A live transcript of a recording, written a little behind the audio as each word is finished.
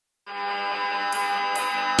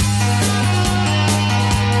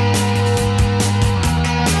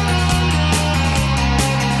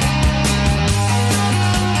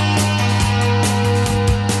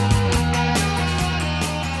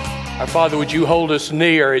Father, would you hold us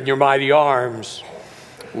near in your mighty arms?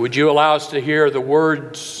 Would you allow us to hear the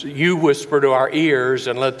words you whisper to our ears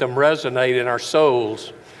and let them resonate in our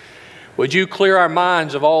souls? Would you clear our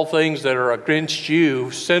minds of all things that are against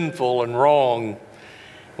you, sinful and wrong?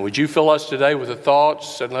 And would you fill us today with the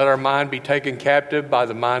thoughts and let our mind be taken captive by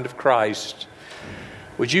the mind of Christ?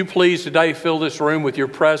 Would you please today fill this room with your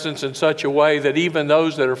presence in such a way that even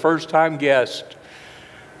those that are first-time guests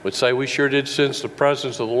would say, we sure did sense the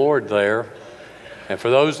presence of the Lord there. And for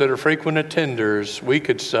those that are frequent attenders, we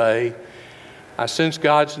could say, I sense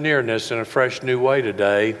God's nearness in a fresh new way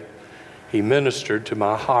today. He ministered to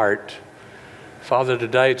my heart. Father,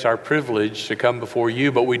 today it's our privilege to come before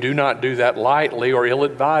you, but we do not do that lightly or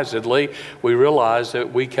ill-advisedly. We realize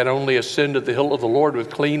that we can only ascend to the hill of the Lord with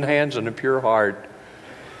clean hands and a pure heart.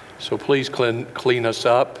 So please clean us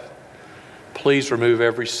up. Please remove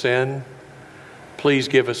every sin. Please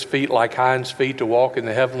give us feet like hinds' feet to walk in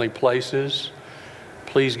the heavenly places.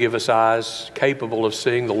 Please give us eyes capable of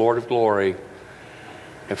seeing the Lord of glory.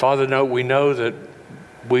 And Father, we know that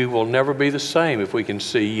we will never be the same if we can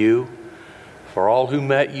see you. For all who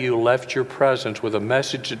met you left your presence with a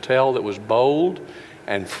message to tell that was bold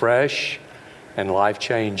and fresh and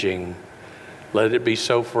life-changing. Let it be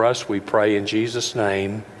so for us, we pray in Jesus'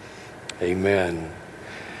 name. Amen.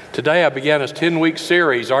 Today I began a 10-week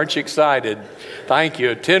series. Aren't you excited? Thank you.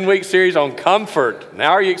 A 10-week series on comfort.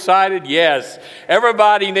 Now are you excited? Yes.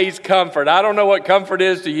 Everybody needs comfort. I don't know what comfort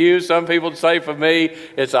is to you. Some people would say for me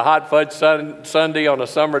it's a hot fudge sundae on a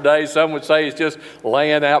summer day. Some would say it's just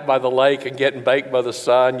laying out by the lake and getting baked by the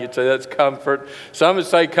sun. You'd say that's comfort. Some would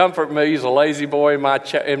say comfort me is a lazy boy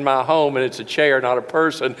in my home and it's a chair, not a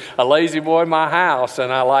person. A lazy boy in my house,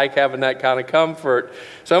 and I like having that kind of comfort.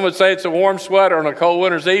 Some would say it's a warm sweater on a cold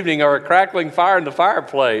winter's evening or a crackling fire in the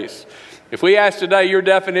fireplace. If we ask today your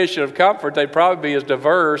definition of comfort, they'd probably be as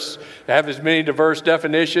diverse, have as many diverse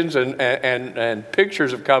definitions and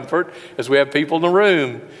pictures of comfort as we have people in the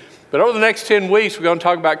room. But over the next 10 weeks, we're going to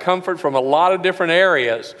talk about comfort from a lot of different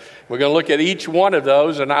areas. We're going to look at each one of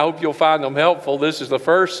those, and I hope you'll find them helpful. This is the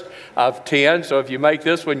first of 10, so if you make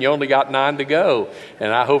this one, you only got 9 to go.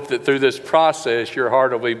 And I hope that through this process, your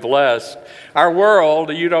heart will be blessed. Our world,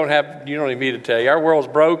 you don't need me to tell you, our world's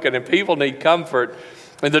broken, and people need comfort.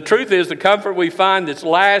 And the truth is, the comfort we find that's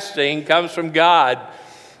lasting comes from God.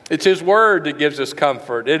 It's His Word that gives us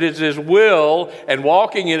comfort. It is His will and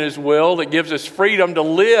walking in His will that gives us freedom to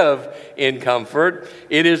live in comfort.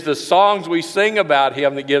 It is the songs we sing about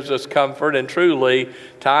Him that gives us comfort. And truly,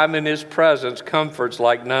 time in His presence comforts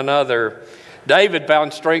like none other. David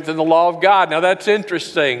found strength in the law of God. Now that's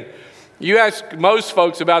interesting. You ask most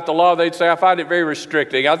folks about the law, they'd say, I find it very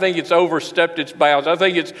restricting. I think it's overstepped its bounds. I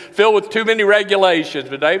think it's filled with too many regulations.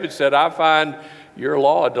 But David said, I find your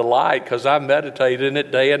law a delight because I meditate in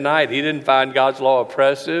it day and night. He didn't find God's law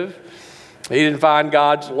oppressive. He didn't find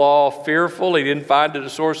God's law fearful. He didn't find it a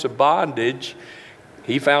source of bondage.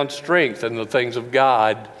 He found strength in the things of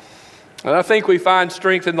God. And I think we find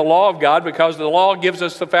strength in the law of God because the law gives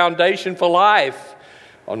us the foundation for life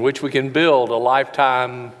on which we can build a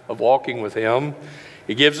lifetime of walking with Him.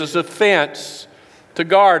 It gives us a fence to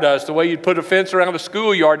guard us, the way you'd put a fence around a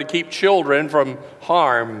schoolyard to keep children from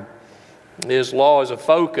harm. His law is a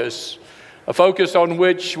focus on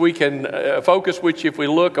which we can, which if we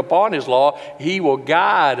look upon His law, He will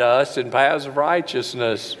guide us in paths of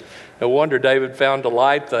righteousness. No wonder David found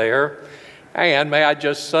delight there. And may I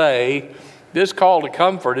just say, this call to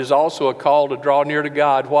comfort is also a call to draw near to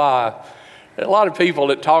God. Why? A lot of people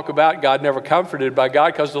that talk about God never comforted by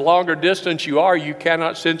God because the longer distance you are, you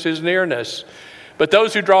cannot sense His nearness. But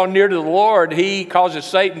those who draw near to the Lord, He causes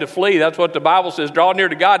Satan to flee. That's what the Bible says. Draw near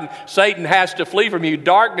to God and Satan has to flee from you.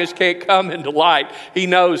 Darkness can't come into light. He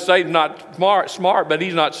knows Satan's not smart, but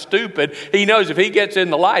he's not stupid. He knows if he gets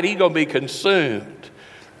in the light, he's going to be consumed.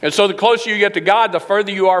 And so the closer you get to God, the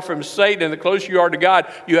further you are from Satan. And the closer you are to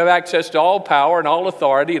God, you have access to all power and all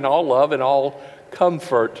authority and all love and all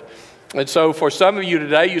comfort. And so for some of you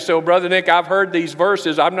today, you say, well, Brother Nick, I've heard these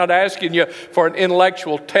verses. I'm not asking you for an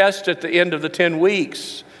intellectual test at the end of the 10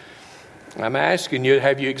 weeks. I'm asking you,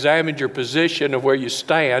 have you examined your position of where you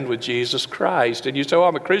stand with Jesus Christ? And you say, oh,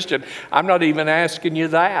 I'm a Christian. I'm not even asking you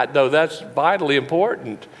that, though that's vitally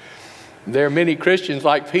important. There are many Christians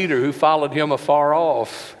like Peter who followed Him afar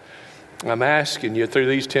off. I'm asking you through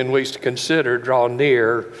these 10 weeks to consider, draw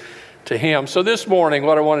near to Him. So this morning,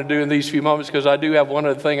 what I want to do in these few moments, because I do have one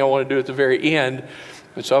other thing I want to do at the very end,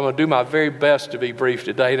 and so I'm going to do my very best to be brief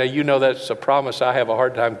today. Now, you know that's a promise I have a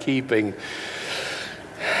hard time keeping.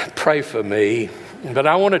 Pray for me. But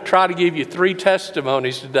I want to try to give you 3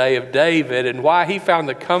 testimonies today of David and why he found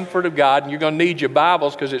the comfort of God. And you're going to need your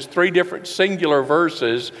Bibles because it's 3 different singular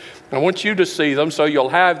verses. I want you to see them so you'll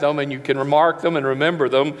have them and you can remark them and remember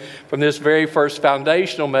them from this very first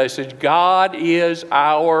foundational message. God is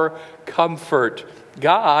our comfort.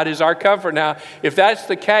 God is our comfort. Now, if that's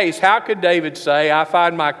the case, how could David say, I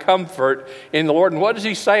find my comfort in the Lord? And what does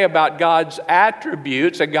he say about God's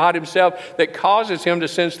attributes and God himself that causes him to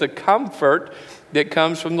sense the comfort that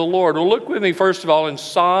comes from the Lord? Well, look with me, first of all, in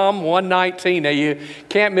Psalm 119. Now, you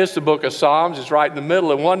can't miss the book of Psalms. It's right in the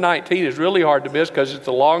middle. And 119 is really hard to miss because it's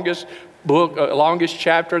the longest book, longest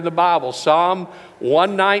chapter in the Bible. Psalm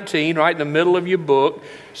 119, right in the middle of your book.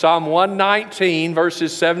 Psalm 119,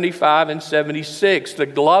 verses 75 and 76. The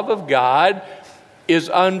love of God is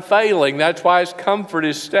unfailing. That's why his comfort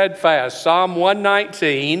is steadfast. Psalm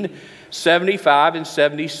 119, 75 and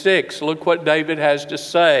 76. Look what David has to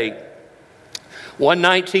say.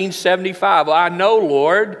 119:75. Well, I know,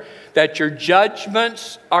 Lord, that your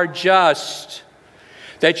judgments are just,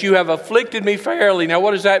 that you have afflicted me fairly. Now,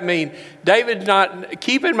 what does that mean? David's not,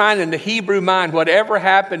 keep in mind in the Hebrew mind, whatever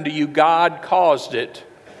happened to you, God caused it.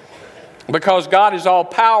 Because God is all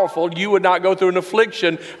powerful, you would not go through an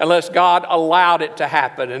affliction unless God allowed it to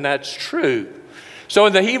happen, and that's true. So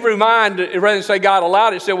in the Hebrew mind, rather than say God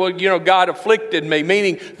allowed it, it said, well, God afflicted me,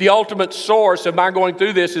 meaning the ultimate source of my going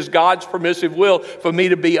through this is God's permissive will for me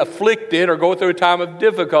to be afflicted or go through a time of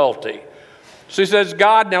difficulty. So he says,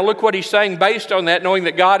 God, now look what he's saying based on that, knowing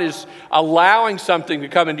that God is allowing something to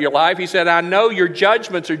come into your life. He said, I know your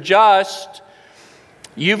judgments are just.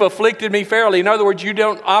 You've afflicted me fairly. In other words, you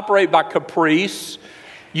don't operate by caprice.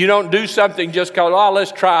 You don't do something just because,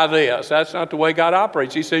 let's try this. That's not the way God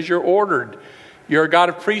operates. He says you're ordered. You're a God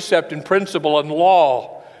of precept and principle and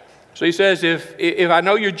law. So he says, if I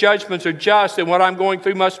know your judgments are just, then what I'm going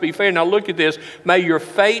through must be fair. Now look at this. May your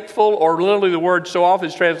faithful, or literally the word so often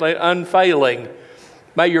is translated unfailing.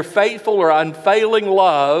 May your faithful or unfailing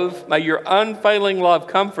love, may your unfailing love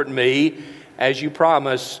comfort me as you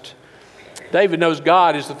promised. David knows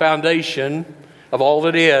God is the foundation of all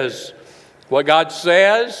that is. What God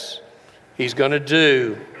says, he's going to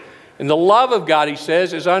do. And the love of God, he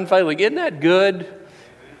says, is unfailing. Isn't that good?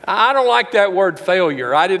 I don't like that word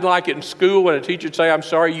failure. I didn't like it in school when a teacher would say, I'm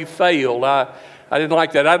sorry you failed. I didn't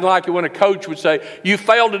like that. I didn't like it when a coach would say, you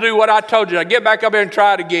failed to do what I told you. Now get back up here and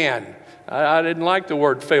try it again. I didn't like the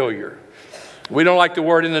word failure. We don't like the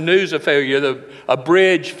word in the news of failure. A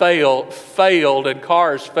bridge failed and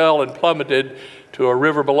cars fell and plummeted to a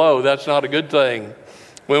river below. That's not a good thing.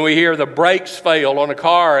 When we hear the brakes failed on a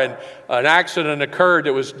car and an accident occurred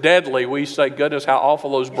that was deadly, we say, goodness, how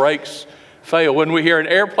awful those brakes fail. When we hear an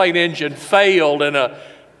airplane engine failed and a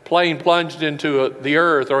plane plunged into the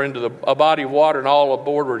earth or into a body of water and all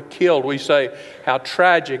aboard were killed, we say, how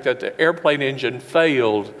tragic that the airplane engine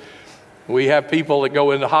failed. We have people that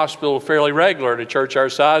go into the hospital fairly regular in a church our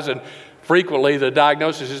size, and frequently the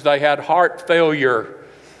diagnosis is they had heart failure.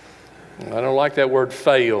 I don't like that word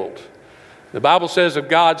failed. The Bible says of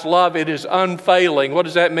God's love, it is unfailing. What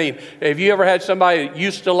does that mean? Have you ever had somebody that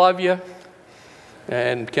used to love you?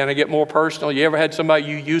 And can I get more personal? You ever had somebody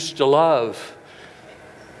you used to love?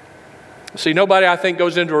 See, nobody, I think,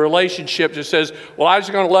 goes into a relationship that says, well, I'm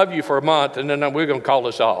just going to love you for a month and then we're going to call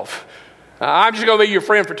this off. I'm just going to be your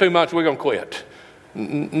friend for 2 months, we're going to quit.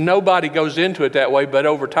 Nobody goes into it that way, but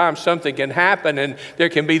over time something can happen and there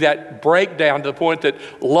can be that breakdown to the point that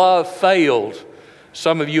love failed.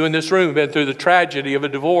 Some of you in this room have been through the tragedy of a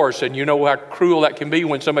divorce, and you know how cruel that can be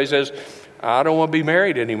when somebody says, I don't want to be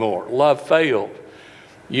married anymore. Love failed.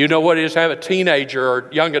 You know what it is to have a teenager or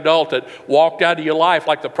young adult that walked out of your life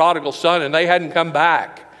like the prodigal son and they hadn't come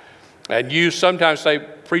back. And you sometimes say,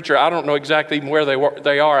 preacher, I don't know exactly even where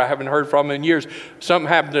they are. I haven't heard from them in years. Something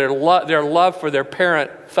happened. Their love for their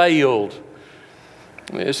parent failed.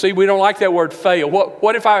 See, we don't like that word fail.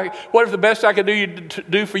 What if the best I could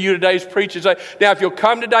do for you today is preach and say, now if you'll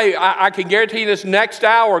come today, I can guarantee you this next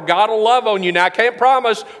hour, God will love on you. Now I can't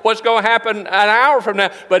promise what's going to happen an hour from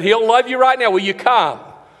now, but he'll love you right now. Will you come?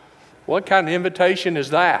 What kind of invitation is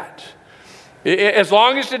that? As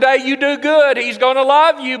long as today you do good, he's going to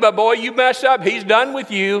love you, but boy, you mess up, he's done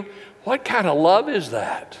with you. What kind of love is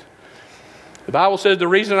that? The Bible says the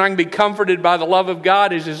reason I can be comforted by the love of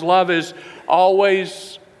God is his love is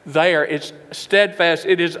always there. It's steadfast.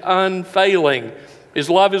 It is unfailing. His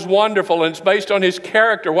love is wonderful, and it's based on his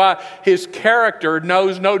character. Why? His character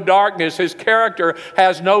knows no darkness. His character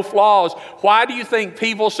has no flaws. Why do you think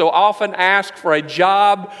people so often ask for a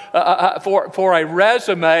job, for a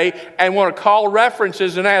resume, and want to call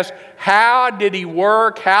references and ask, how did he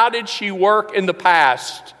work? How did she work in the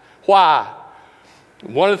past? Why?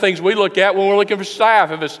 One of the things we look at when we're looking for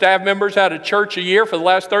staff, if a staff member's had a church a year for the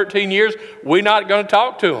last 13 years, we're not going to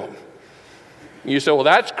talk to them. You say, well,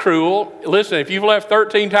 that's cruel. Listen, if you've left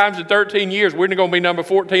 13 times in 13 years, we're going to be number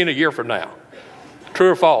 14 a year from now. True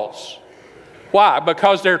or false? Why?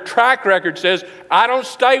 Because their track record says, I don't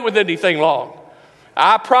stay with anything long.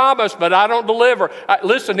 I promise, but I don't deliver.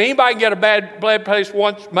 Listen, anybody can get a bad place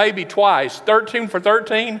once, maybe twice. 13 for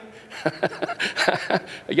 13?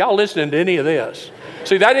 Y'all listening to any of this?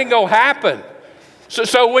 See, that ain't going to happen.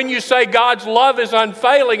 So when you say God's love is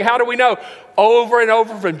unfailing, how do we know? Over and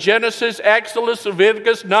over from Genesis, Exodus,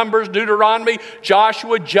 Leviticus, Numbers, Deuteronomy,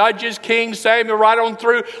 Joshua, Judges, Kings, Samuel, right on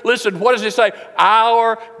through. Listen, what does it say?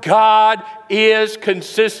 Our God is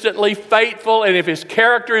consistently faithful, and if His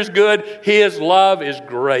character is good, His love is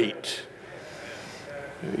great.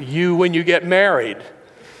 When you get married,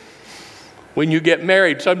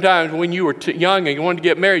 sometimes when you were young and you wanted to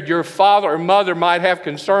get married, your father or mother might have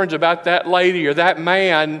concerns about that lady or that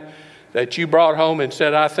man that you brought home and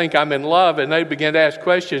said, I think I'm in love, and they begin to ask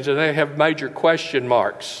questions, and they have major question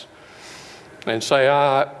marks and say,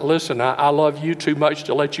 listen, I love you too much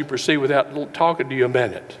to let you proceed without talking to you a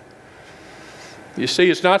minute. You see,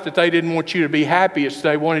 it's not that they didn't want you to be happy, it's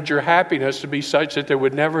they wanted your happiness to be such that they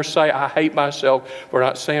would never say, I hate myself for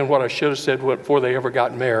not saying what I should have said before they ever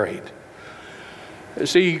got married.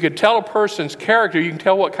 See, you can tell a person's character, you can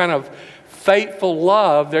tell what kind of faithful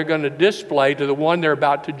love they're going to display to the one they're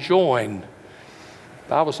about to join. The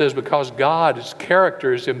Bible says because God's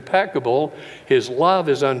character is impeccable, His love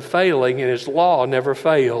is unfailing, and His law never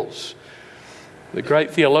fails. The great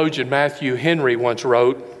theologian Matthew Henry once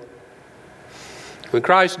wrote, when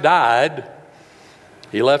Christ died,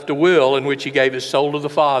 He left a will in which He gave His soul to the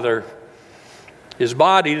Father, His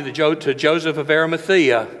body to Joseph of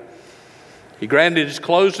Arimathea. He granted His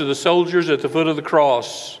clothes to the soldiers at the foot of the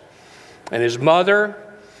cross. And His mother,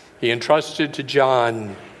 He entrusted to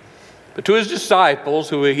John. But to His disciples,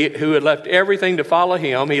 who had left everything to follow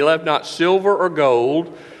Him, He left not silver or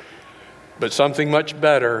gold, but something much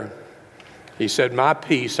better. He said, my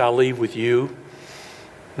peace I leave with you.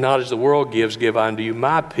 Not as the world gives, give I unto you.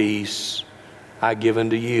 My peace I give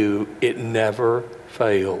unto you. It never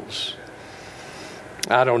fails.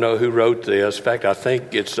 I don't know who wrote this. In fact, I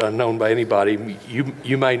think it's unknown by anybody.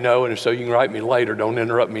 You may know, and so you can write me later. Don't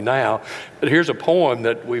interrupt me now. But here's a poem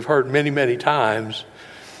that we've heard many, many times.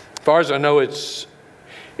 As far as I know, it's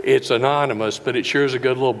anonymous, but it sure is a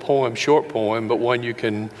good little poem, short poem, but one you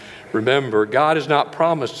can remember. God has not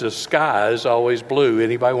promised the skies always blue.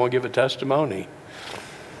 Anybody want to give a testimony?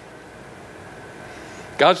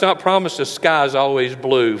 God's not promised the skies always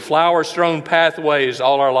blue. Flower-strewn pathways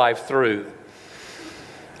all our life through.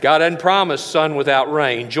 God hadn't promised sun without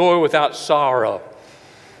rain, joy without sorrow,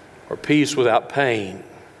 or peace without pain.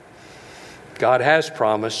 God has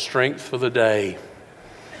promised strength for the day,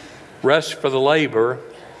 rest for the labor,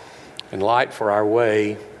 and light for our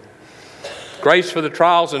way, grace for the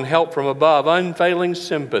trials and help from above, unfailing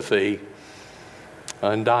sympathy,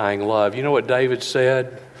 undying love. You know what David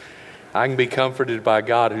said? I can be comforted by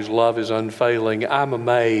God whose love is unfailing. I'm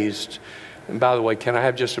amazed. And by the way, can I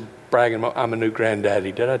have just a bragging? I'm a new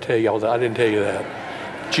granddaddy. Did I tell y'all that? I didn't tell you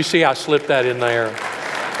that. Did you see I slipped that in there?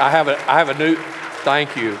 I have a new,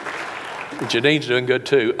 thank you. Janine's doing good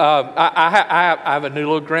too. I have a new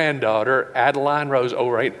little granddaughter, Adeline Rose,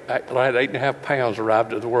 over 8.5 pounds,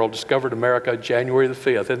 arrived at the world, discovered America January the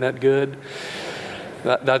 5th. Isn't that good?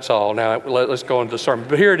 That's all. Now let's go into the sermon.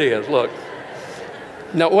 But here it is, look.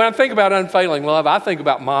 Now when I think about unfailing love, I think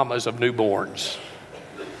about mamas of newborns.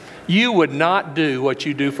 You would not do what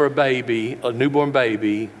you do for a newborn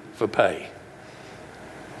baby, for pay.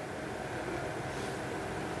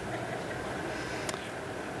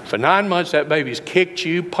 For 9 months, that baby's kicked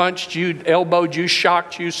you, punched you, elbowed you,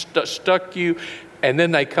 shocked you, stuck you, and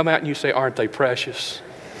then they come out and you say, aren't they precious?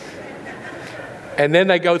 And then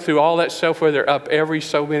they go through all that stuff where they're up every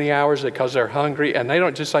so many hours because they're hungry, and they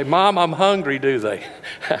don't just say, Mom, I'm hungry, do they?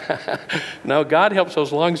 No, God helps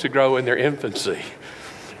those lungs to grow in their infancy.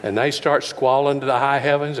 And they start squalling to the high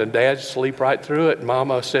heavens, and Dad sleep right through it. And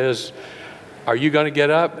Mama says, are you going to get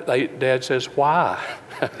up? Dad says, why?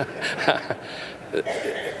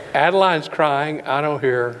 Adeline's crying. I don't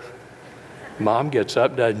hear. Mom gets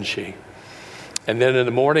up, doesn't she? And then in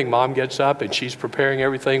the morning, Mom gets up, and she's preparing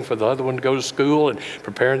everything for the other one to go to school and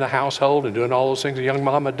preparing the household and doing all those things a young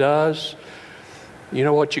mama does. You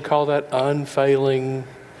know what you call that? Unfailing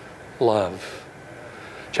love.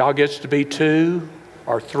 Child gets to be 2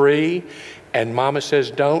 or 3, and Mama says,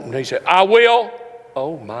 don't. And he said, I will.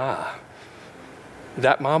 Oh, my.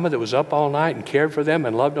 That mama that was up all night and cared for them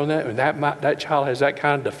and loved on them, and that child has that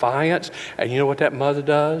kind of defiance. And you know what that mother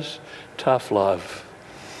does? Tough love.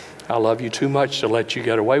 I love you too much to let you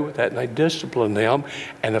get away with that. And they discipline them.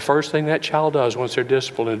 And the first thing that child does once they're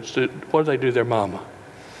disciplined is, what do they do to their mama?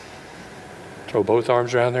 Throw both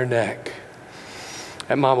arms around their neck.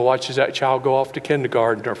 That mama watches that child go off to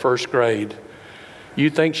kindergarten or first grade.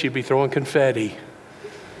 You'd think she'd be throwing confetti.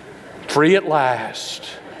 Free at last.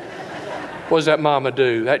 What does that mama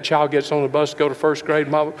do? That child gets on the bus to go to first grade.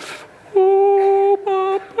 Mama, oh,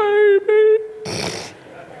 my baby.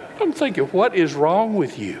 I'm thinking, what is wrong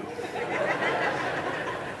with you?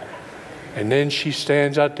 And then she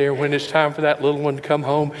stands out there when it's time for that little one to come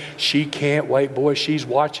home. She can't wait. Boy, she's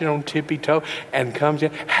watching on tippy toe and comes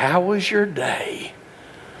in. How was your day?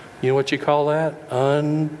 You know what you call that?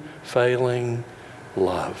 Unfailing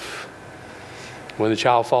love. When the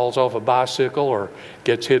child falls off a bicycle or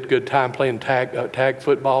gets hit good time playing tag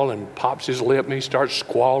football and pops his lip and he starts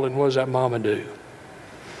squalling, what does that mama do?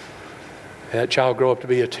 That child grow up to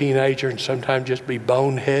be a teenager and sometimes just be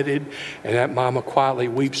boneheaded, and that mama quietly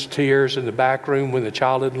weeps tears in the back room when the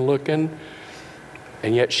child isn't looking,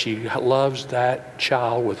 and yet she loves that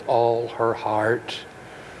child with all her heart.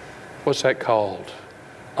 What's that called?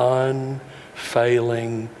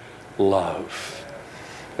 Unfailing love.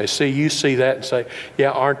 They see, you see that and say,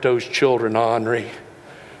 yeah, aren't those children ornery?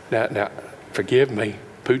 Now, forgive me,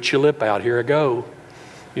 put your lip out, here I go.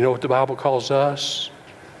 You know what the Bible calls us?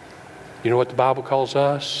 You know what the Bible calls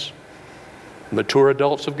us? Mature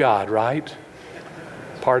adults of God, right?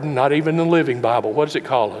 Pardon? Not even the Living Bible. What does it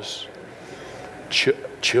call us?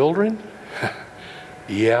 Children?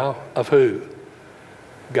 Yeah, of who?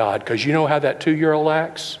 God. Because you know how that 2-year-old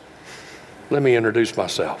acts? Let me introduce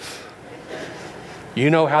myself.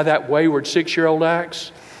 You know how that wayward 6-year-old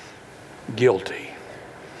acts? Guilty.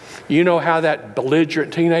 You know how that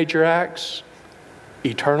belligerent teenager acts?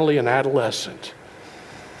 Eternally an adolescent.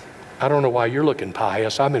 I don't know why you're looking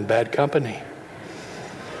pious. I'm in bad company.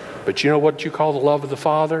 But you know what you call the love of the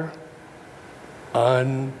Father?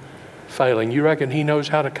 Unfailing. You reckon He knows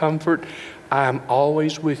how to comfort? I am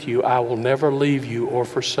always with you. I will never leave you or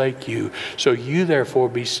forsake you. So you therefore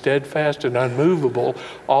be steadfast and unmovable,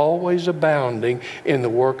 always abounding in the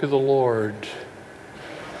work of the Lord.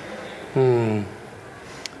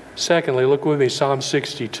 Secondly, look with me, Psalm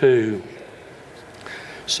 62.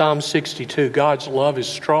 Psalm 62, God's love is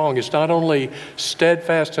strong. It's not only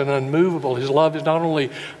steadfast and unmovable. His love is not only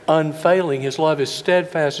unfailing. His love is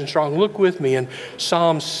steadfast and strong. Look with me in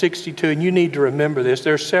Psalm 62, and you need to remember this.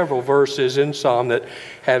 There are several verses in Psalm that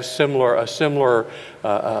have a similar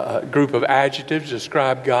group of adjectives to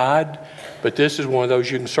describe God, but this is one of those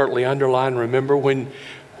you can certainly underline and remember when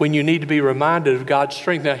you need to be reminded of God's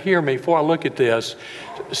strength. Now hear me before I look at this.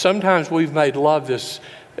 Sometimes we've made love this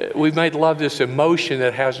emotion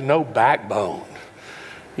that has no backbone.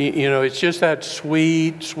 You know, it's just that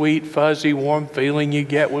sweet, sweet, fuzzy, warm feeling you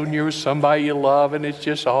get when you're with somebody you love, and it's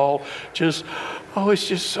just it's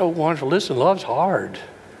just so wonderful. Listen, love's hard.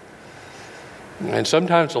 And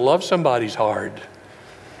sometimes to love somebody's hard.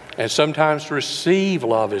 And sometimes to receive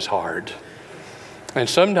love is hard. And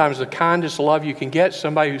sometimes the kindest love you can get,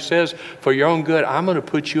 somebody who says, for your own good, I'm going to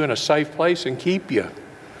put you in a safe place and keep you.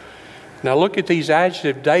 Now look at these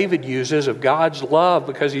adjectives David uses of God's love,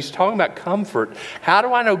 because he's talking about comfort. How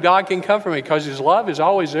do I know God can comfort me? Because His love is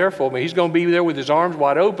always there for me. He's going to be there with His arms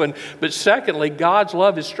wide open. But secondly, God's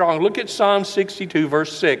love is strong. Look at Psalm 62,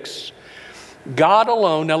 verse 6. God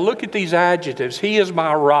alone. Now look at these adjectives. He is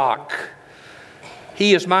my rock.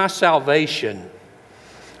 He is my salvation.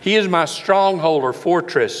 He is my stronghold or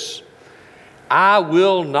fortress. I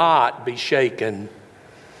will not be shaken.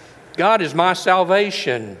 God is my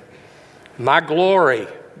salvation. My glory,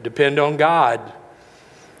 depend on God.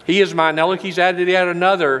 He is my, now look, he's added yet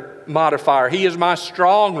another modifier. He is my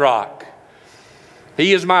strong rock.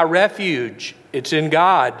 He is my refuge. It's in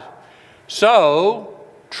God. So,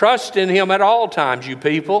 trust in Him at all times, you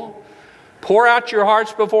people. Pour out your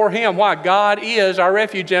hearts before Him. Why? God is our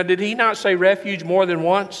refuge. Now, did He not say refuge more than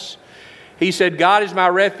once? He said, God is my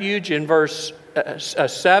refuge in verse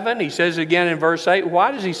 7. He says it again in verse 8.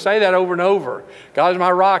 Why does He say that over and over? God is my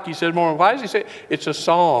rock. He says more. Why does He say it? It's a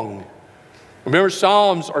song. Remember,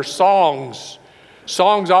 Psalms are songs.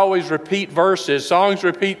 Songs always repeat verses. Songs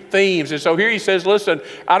repeat themes. And so here He says, listen,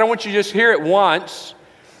 I don't want you to just hear it once.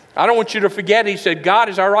 I don't want you to forget. He said, God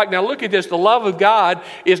is our rock. Now look at this. The love of God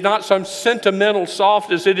is not some sentimental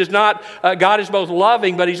softness. It is not, God is both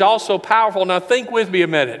loving, but He's also powerful. Now think with me a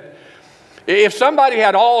minute. If somebody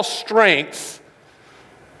had all strength,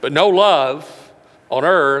 but no love on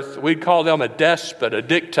earth, we'd call them a despot, a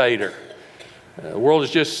dictator. The world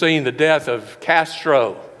has just seen the death of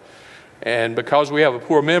Castro. And because we have a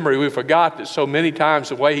poor memory, we forgot that so many times,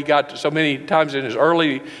 the way he got to so many times in his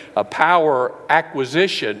early power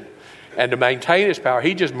acquisition and to maintain his power,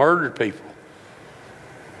 he just murdered people.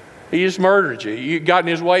 He just murdered you. You got in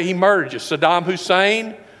his way, he murdered you. Saddam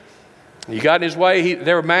Hussein, you got in his way,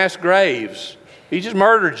 there were mass graves. He just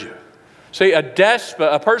murdered you. See, a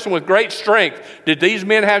despot, a person with great strength. Did these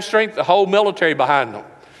men have strength? The whole military behind them.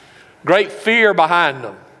 Great fear behind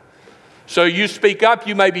them. So you speak up,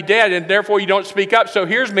 you may be dead, and therefore you don't speak up. So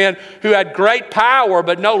here's men who had great power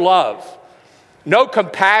but no love. No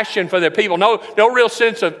compassion for their people. No real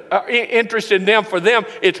sense of interest in them. For them,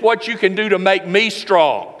 it's what you can do to make me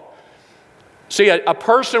strong. See, a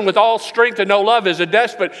person with all strength and no love is a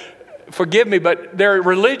despot. Forgive me, but there are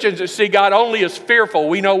religions that see God only as fearful.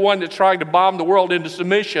 We know one that's trying to bomb the world into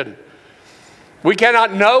submission. We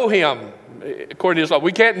cannot know him, according to Islam.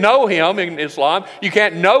 We can't know him in Islam. You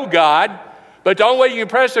can't know God. But the only way you can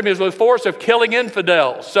impress him is with force of killing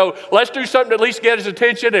infidels. So let's do something to at least get his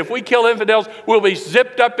attention. If we kill infidels, we'll be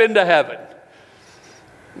zipped up into heaven.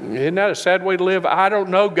 Isn't that a sad way to live? I don't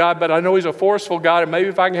know God, but I know he's a forceful God. And maybe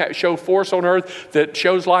if I can show force on earth that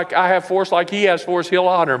shows like I have force, like he has force, he'll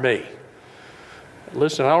honor me.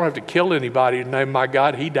 Listen, I don't have to kill anybody in the name of my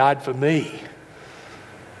God. He died for me.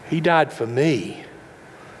 He died for me.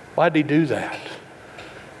 Why did he do that?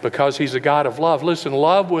 Because he's a God of love. Listen,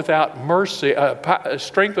 love without mercy,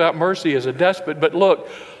 strength without mercy is a despot. But look,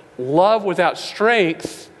 love without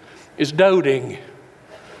strength is doting.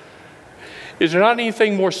 Is there not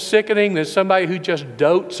anything more sickening than somebody who just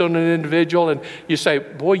dotes on an individual and you say,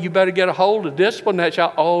 boy, you better get a hold of discipline that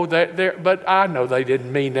child. Oh, but I know they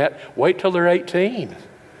didn't mean that. Wait till they're 18.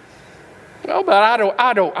 Well, but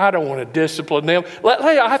I don't want to discipline them.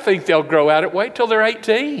 I think they'll grow out of it. Wait till they're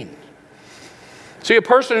 18. See, a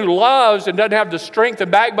person who loves and doesn't have the strength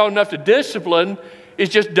and backbone enough to discipline is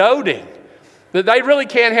just doting. That they really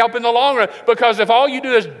can't help in the long run. Because if all you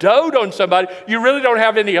do is dote on somebody, you really don't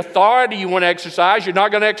have any authority you want to exercise. You're not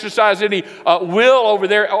going to exercise any will over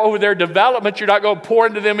their development. You're not going to pour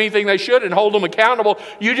into them anything they should and hold them accountable.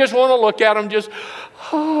 You just want to look at them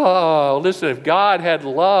listen, if God had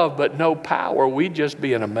love but no power, we'd just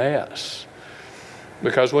be in a mess.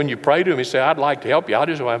 Because when you pray to him, you say, I'd like to help you. I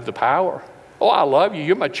just don't have the power. Oh, I love you.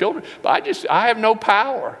 You're my children. But I have no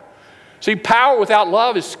power. See, power without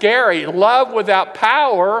love is scary. Love without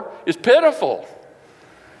power is pitiful.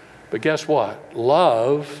 But guess what?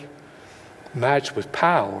 Love matched with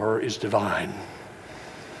power is divine.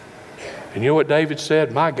 And you know what David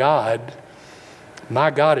said? My God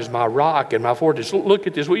is my rock and my fortress. Look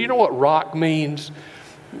at this. Well, you know what rock means?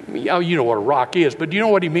 You know what a rock is, but do you know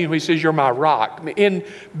what he means when he says you're my rock? In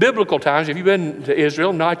biblical times, if you've been to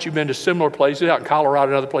Israel, not you've been to similar places out in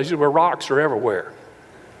Colorado and other places where rocks are everywhere.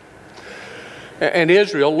 And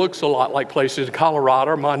Israel looks a lot like places in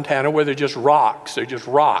Colorado or Montana where they're just rocks. They're just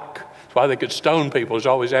rock. That's why they could stone people. There's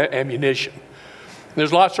always ammunition.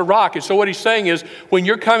 There's lots of rock. And so what he's saying is when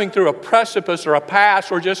you're coming through a precipice or a pass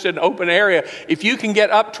or just an open area, if you can get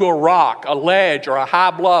up to a rock, a ledge or a high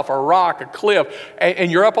bluff or a rock, a cliff, and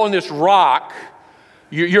you're up on this rock,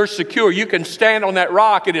 you're secure. You can stand on that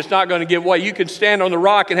rock and it's not going to give way. You can stand on the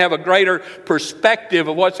rock and have a greater perspective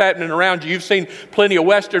of what's happening around you. You've seen plenty of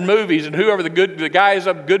Western movies, and whoever the guy is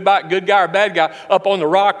up, good guy or bad guy, up on the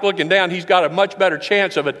rock looking down, he's got a much better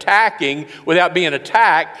chance of attacking without being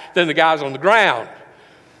attacked than the guys on the ground.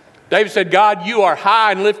 David said, God, you are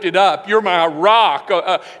high and lifted up. You're my rock.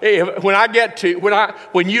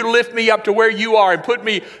 When you lift me up to where you are and put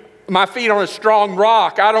my feet on a strong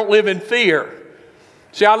rock, I don't live in fear.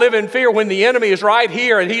 See, I live in fear when the enemy is right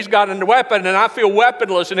here and he's got a weapon and I feel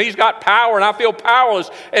weaponless, and he's got power and I feel powerless,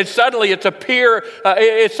 and suddenly it's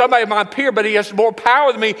it's somebody my peer, but he has more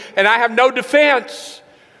power than me and I have no defense.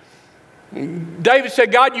 David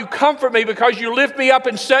said, God, you comfort me because you lift me up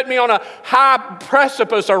and set me on a high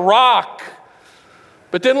precipice, a rock.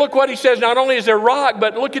 But then look what he says. Not only is there rock,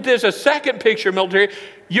 but look at this, a second picture, military.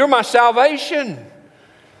 You're my salvation.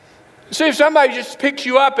 See, if somebody just picks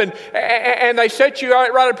you up and they set you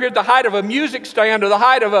right up here at the height of a music stand or the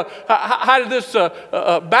height of this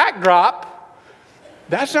backdrop,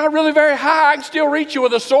 that's not really very high. I can still reach you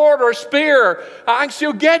with a sword or a spear. I can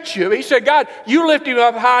still get you. He said, God, you lifted me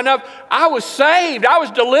up high enough. I was saved. I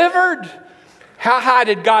was delivered. How high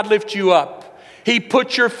did God lift you up? He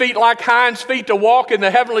put your feet like hinds feet to walk in the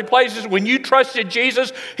heavenly places. When you trusted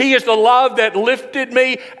Jesus, He is the love that lifted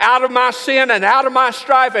me out of my sin and out of my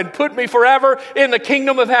strife and put me forever in the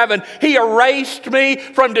kingdom of heaven. He erased me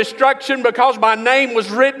from destruction because my name was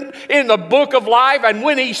written in the book of life. And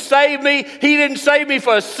when He saved me, He didn't save me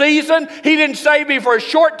for a season. He didn't save me for a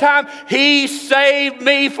short time. He saved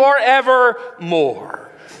me forevermore.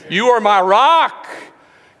 You are my rock.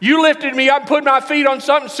 You lifted me up and put my feet on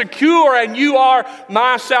something secure, and you are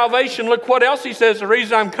my salvation. Look what else He says. The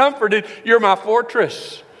reason I'm comforted, you're my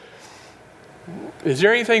fortress. Is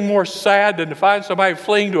there anything more sad than to find somebody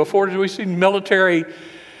fleeing to a fortress? We've seen military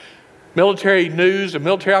news, a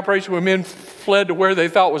military operation where men fled to where they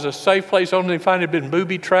thought was a safe place, only to find it had been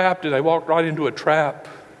booby-trapped, and they walked right into a trap.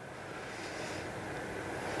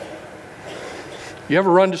 You ever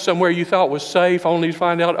run to somewhere you thought was safe, only to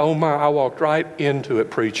find out, oh my, I walked right into it,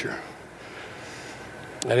 preacher.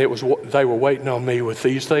 And they were waiting on me with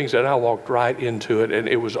these things, and I walked right into it, and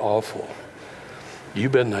it was awful.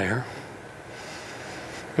 You've been there.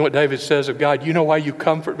 You know what David says of God? You know why you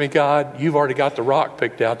comfort me, God? You've already got the rock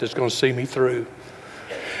picked out that's going to see me through.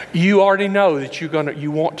 You already know that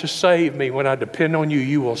you want to save me. When I depend on you,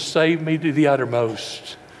 you will save me to the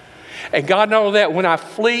uttermost. And God knows that when I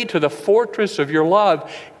flee to the fortress of your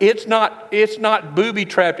love, it's not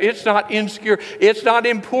booby-trapped, it's not insecure, it's not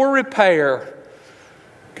in poor repair.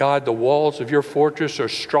 God, the walls of your fortress are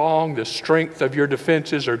strong, the strength of your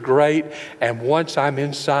defenses are great, and once I'm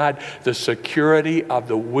inside, the security of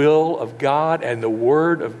the will of God and the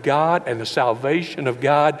word of God and the salvation of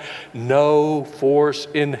God, no force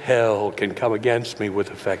in hell can come against me with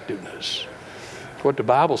effectiveness. What the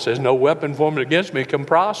Bible says, no weapon formed against me can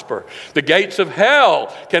prosper. The gates of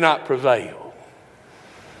hell cannot prevail.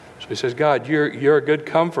 So he says, God, you're a good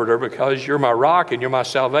comforter because you're my rock and you're my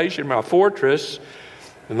salvation, my fortress.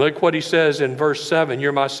 And look what he says in verse 7,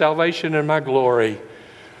 you're my salvation and my glory.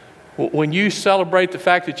 When you celebrate the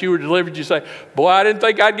fact that you were delivered, you say, boy, I didn't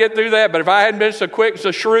think I'd get through that, but if I hadn't been so quick,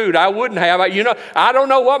 so shrewd, I wouldn't have. I don't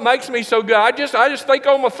know what makes me so good. I just think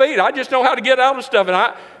on my feet. I just know how to get out of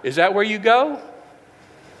stuff. Is that where you go?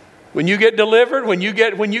 When you get delivered, when you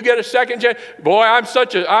get a second chance, boy, I'm so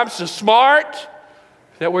smart.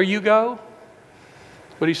 Is that where you go?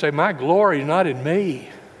 What do you say? My glory is not in me.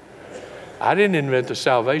 I didn't invent the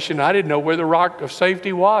salvation. I didn't know where the rock of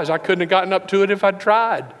safety was. I couldn't have gotten up to it if I'd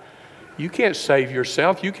tried. You can't save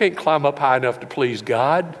yourself. You can't climb up high enough to please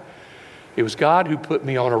God. It was God who put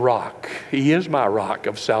me on a rock. He is my rock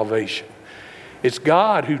of salvation. It's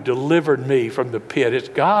God who delivered me from the pit. It's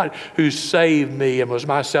God who saved me and was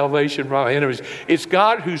my salvation from my enemies. It's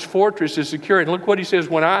God whose fortress is secure. And look what he says,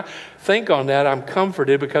 when I think on that, I'm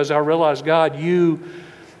comforted because I realize, God, you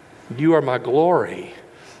are my glory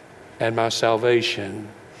and my salvation.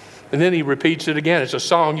 And then he repeats it again. It's a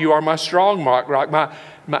song, you are my strong rock,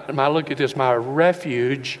 my look at this, my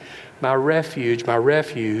refuge, my refuge, my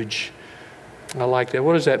refuge. I like that.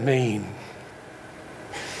 What does that mean?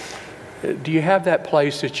 Do you have that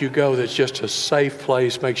place that you go that's just a safe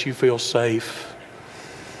place, makes you feel safe?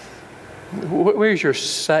 Where's your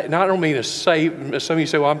safe? Now, I don't mean a safe. Some of you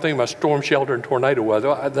say, well, I'm thinking about storm shelter and tornado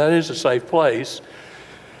weather. That is a safe place.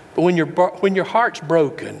 But when your heart's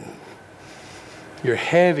broken, you're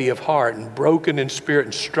heavy of heart and broken in spirit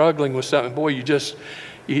and struggling with something, boy, you're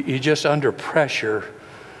just under pressure.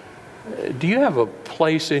 Do you have a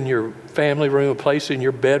place in your family room, a place in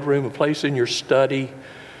your bedroom, a place in your study,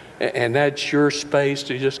 and that's your space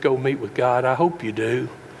to just go meet with God? I hope you do.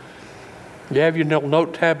 You have your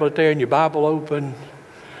note tablet there and your Bible open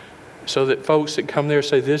so that folks that come there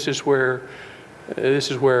say, this is where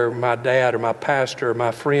my dad or my pastor or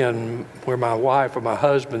my friend, where my wife or my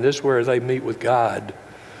husband, this is where they meet with God.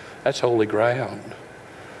 That's holy ground.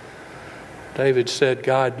 David said,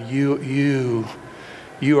 God, you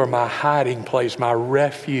are my hiding place, my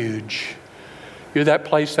refuge. You're that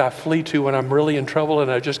place I flee to when I'm really in trouble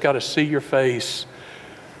and I just got to see your face.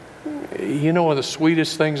 You know, one of the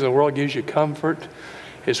sweetest things in the world gives you comfort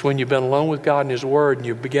is when you've been alone with God and His Word and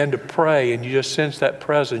you begin to pray and you just sense that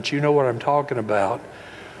presence. You know what I'm talking about.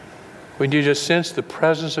 When you just sense the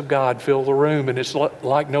presence of God fill the room and it's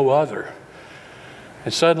like no other.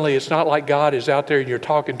 And suddenly it's not like God is out there and you're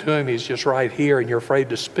talking to Him. He's just right here and you're afraid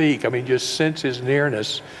to speak. I mean, just sense His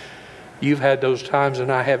nearness. You've had those times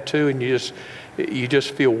and I have too, and you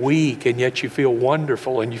just feel weak and yet you feel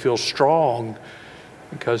wonderful and you feel strong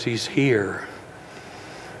because He's here.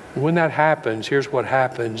 When that happens, here's what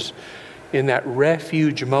happens. In that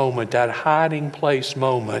refuge moment, that hiding place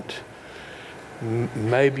moment,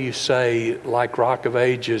 maybe you say, like Rock of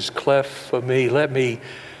Ages, cleft for me, let me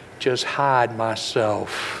just hide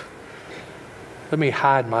myself Let me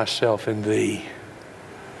hide myself in thee.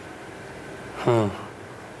 Do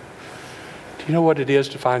you know what it is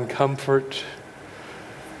to find comfort?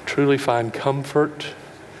 Truly find comfort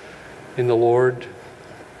in the Lord?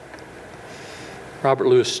 Robert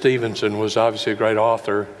Louis Stevenson was obviously a great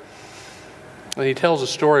author. And he tells a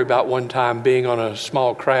story about one time being on a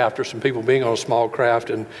small craft, or some people being on a small craft,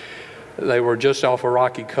 and they were just off a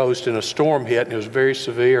rocky coast and a storm hit, and it was very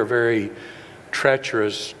severe, very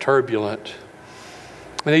treacherous, turbulent.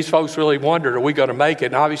 And these folks really wondered, are we going to make it?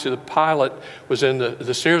 And obviously the pilot was in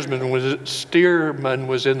the steerman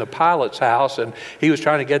was in the pilot's house, and he was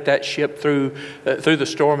trying to get that ship through the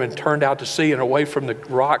storm and turned out to sea and away from the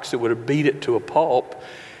rocks that would have beat it to a pulp.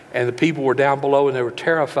 And the people were down below and they were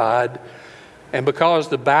terrified. And because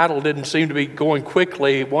the battle didn't seem to be going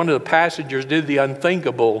quickly, one of the passengers did the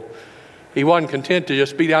unthinkable. He wasn't content to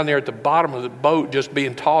just be down there at the bottom of the boat, just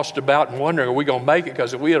being tossed about and wondering, are we going to make it?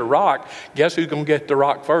 Because if we hit a rock, guess who's going to get the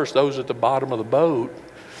rock first? Those at the bottom of the boat.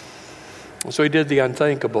 And so he did the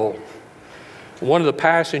unthinkable. One of the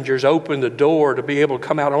passengers opened the door to be able to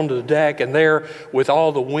come out onto the deck, and there, with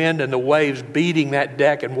all the wind and the waves beating that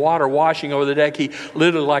deck and water washing over the deck, he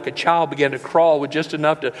literally, like a child, began to crawl with just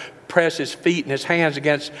enough to press his feet and his hands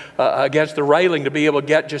against the railing to be able to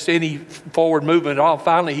get just any forward movement at all.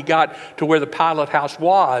 Finally, he got to where the pilot house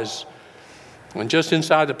was. And just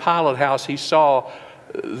inside the pilot house, he saw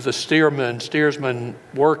the steersman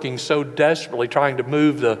working so desperately, trying to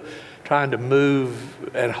move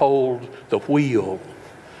and hold the wheel.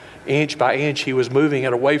 Inch by inch, he was moving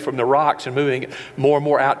it away from the rocks and moving it more and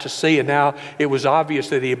more out to sea. And now it was obvious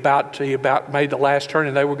that he about made the last turn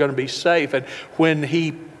and they were going to be safe. And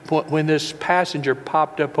when this passenger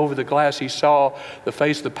popped up over the glass, he saw the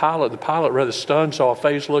face of the pilot. The pilot, rather stunned, saw a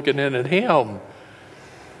face looking in at him.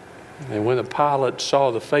 And when the pilot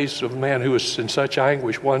saw the face of a man who was in such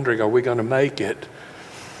anguish, wondering, are we going to make it?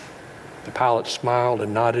 The pilot smiled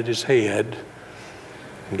and nodded his head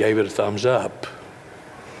and gave it a thumbs up.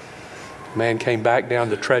 The man came back down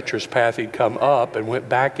the treacherous path he'd come up and went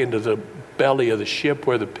back into the belly of the ship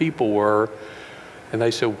where the people were. And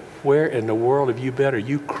they said, where in the world have you been? Are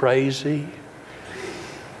you crazy?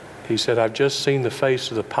 He said, I've just seen the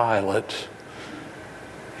face of the pilot.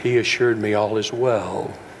 He assured me all is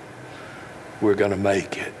well. We're going to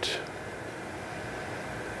make it.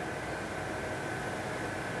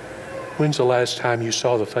 When's the last time you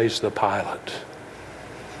saw the face of the pilot?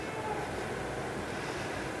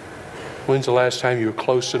 When's the last time you were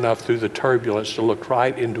close enough through the turbulence to look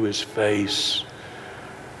right into his face?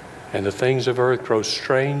 And the things of earth grow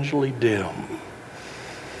strangely dim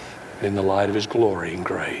in the light of his glory and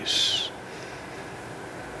grace.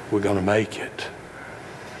 We're going to make it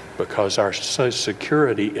because our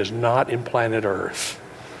security is not in planet Earth.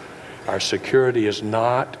 Our security is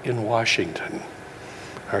not in Washington.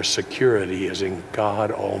 Our security is in God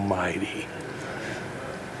Almighty.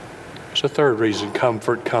 There's a third reason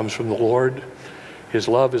comfort comes from the Lord. His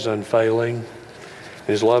love is unfailing.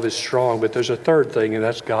 His love is strong. But there's a third thing, and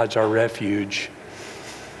that's God's our refuge.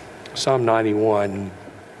 Psalm 91.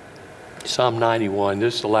 Psalm 91.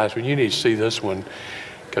 This is the last one. You need to see this one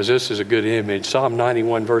because this is a good image. Psalm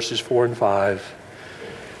 91, verses 4 and 5.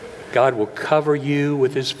 God will cover you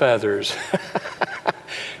with his feathers.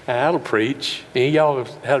 That'll preach. Any of y'all have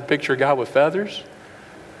had a picture of God with feathers?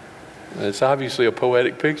 It's obviously a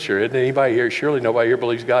poetic picture. Isn't anybody here? Surely nobody here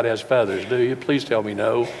believes God has feathers, do you? Please tell me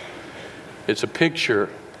no. It's a picture.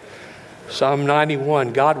 Psalm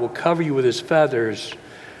 91, God will cover you with his feathers.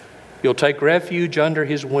 You'll take refuge under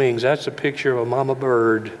his wings. That's a picture of a mama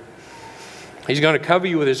bird. He's going to cover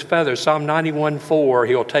you with his feathers. Psalm 91:4,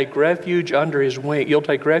 he'll take refuge under his wing. You'll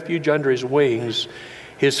take refuge under his wings.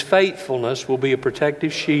 His faithfulness will be a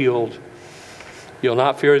protective shield. You'll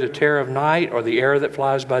not fear the terror of night or the arrow that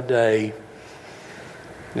flies by day.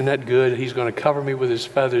 Isn't that good? He's going to cover me with his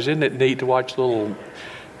feathers. Isn't it neat to watch little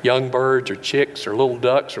young birds or chicks or little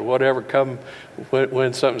ducks or whatever come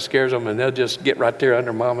when something scares them, and they'll just get right there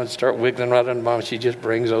under mama and start wiggling right under mama. She just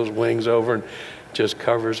brings those wings over and just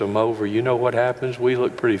covers them over. You know what happens? We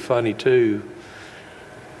look pretty funny too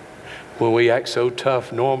when we act so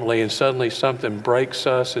tough normally and suddenly something breaks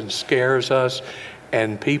us and scares us,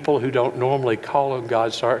 and people who don't normally call on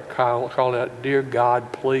God start calling out, dear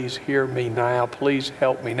God, please hear me now. Please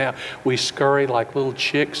help me now. We scurry like little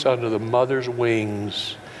chicks under the mother's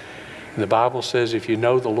wings. And the Bible says if you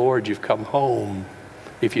know the Lord, you've come home.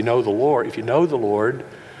 If you know the Lord,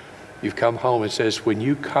 you've come home. It says when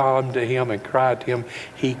you come to him and cry to him,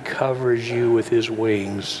 he covers you with his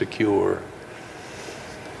wings secure.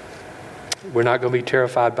 We're not going to be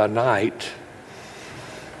terrified by night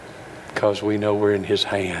because we know we're in his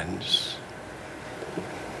hands.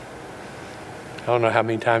 I don't know how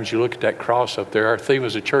many times you look at that cross up there. Our theme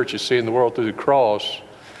as a church is seeing the world through the cross.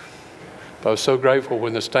 But I was so grateful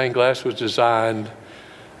when the stained glass was designed.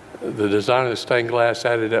 The design of the stained glass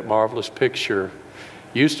added that marvelous picture.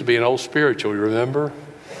 Used to be an old spiritual, you remember?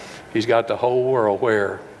 He's got the whole world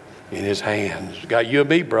where? In his hands. Got you and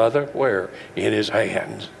me, brother. Where? In his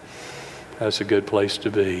hands. That's a good place to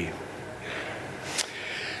be.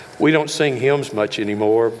 We don't sing hymns much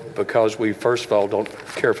anymore because we, first of all, don't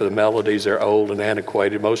care for the melodies. They're old and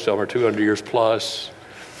antiquated. Most of them are 200 years plus.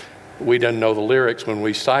 We didn't know the lyrics when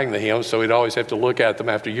we sang the hymns, so we'd always have to look at them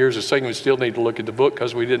after years of singing. We still need to look at the book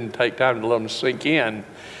because we didn't take time to let them sink in.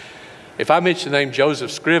 If I mentioned the name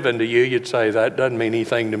Joseph Scriven to you, you'd say, that doesn't mean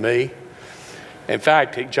anything to me. In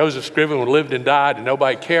fact, Joseph Scriven lived and died, and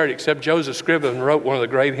nobody cared except Joseph Scriven wrote one of the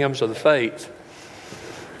great hymns of the faith.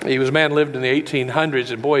 He was a man who lived in the 1800s,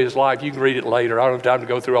 and boy, his life, you can read it later. I don't have time to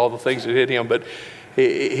go through all the things that hit him, but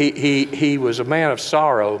he was a man of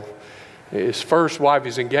sorrow. His first wife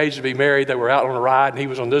was engaged to be married. They were out on a ride, and he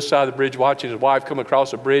was on this side of the bridge watching his wife come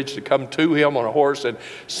across the bridge to come to him on a horse, and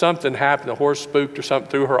something happened. The horse spooked or something,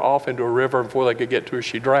 threw her off into a river, and before they could get to her,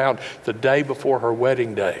 she drowned the day before her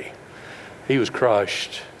wedding day. He was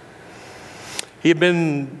crushed. He had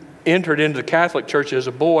been entered into the Catholic Church as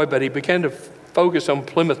a boy, but he began to focus on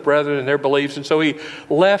Plymouth Brethren and their beliefs, and so he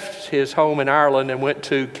left his home in Ireland and went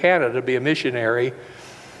to Canada to be a missionary,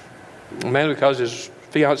 mainly because his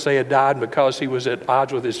fiancée had died and because he was at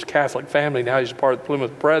odds with his Catholic family. Now he's a part of the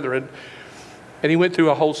Plymouth Brethren, and he went through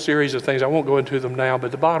a whole series of things. I won't go into them now,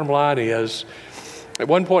 but the bottom line is, at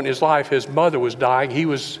one point in his life, his mother was dying. He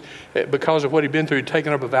was, because of what he'd been through,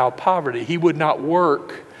 taken up a vow of poverty. He would not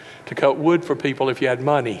work to cut wood for people if he had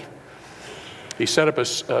money. He set up a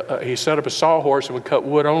sawhorse and would cut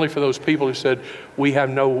wood only for those people who said, we have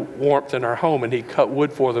no warmth in our home, and he'd cut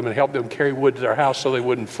wood for them and help them carry wood to their house so they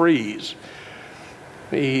wouldn't freeze.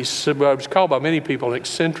 He was called by many people an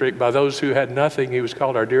eccentric. By those who had nothing, he was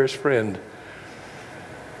called our dearest friend.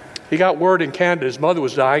 He got word in Canada his mother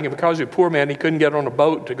was dying, and because he was a poor man, he couldn't get on a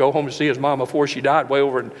boat to go home to see his mom before she died way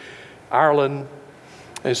over in Ireland.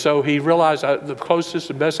 And so he realized the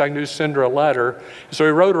closest and best I can do is send her a letter. So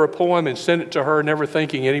he wrote her a poem and sent it to her, never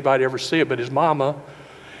thinking anybody'd ever see it but his mama.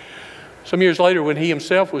 Some years later, when he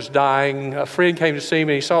himself was dying, a friend came to see him,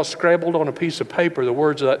 and he saw scribbled on a piece of paper the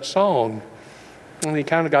words of that song. And he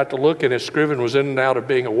kind of got to looking as Scriven was in and out of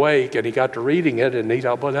being awake, and he got to reading it, and he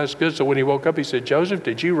thought, well, that's good. So when he woke up, he said, Joseph,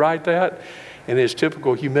 did you write that? In his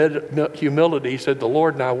typical humility, he said, the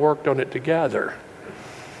Lord and I worked on it together.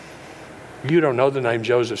 You don't know the name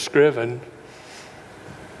Joseph Scriven.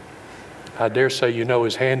 I dare say you know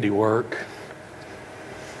his handiwork.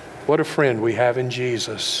 What a friend we have in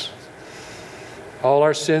Jesus. All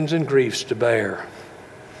our sins and griefs to bear.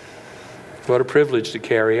 What a privilege to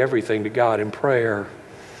carry everything to God in prayer.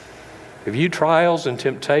 Have you trials and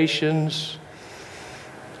temptations?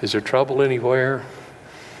 Is there trouble anywhere?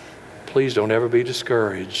 Please don't ever be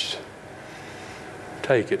discouraged.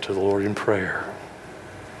 Take it to the Lord in prayer.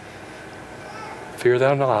 Fear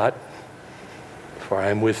thou not, for I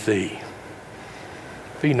am with thee.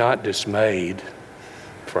 Be not dismayed,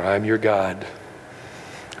 for I am your God.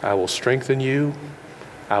 I will strengthen you.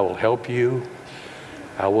 I will help you.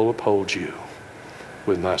 I will uphold you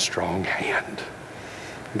with my strong hand.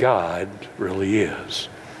 God really is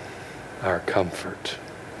our comfort.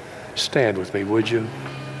 Stand with me, would you?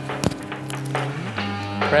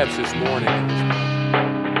 Perhaps this morning,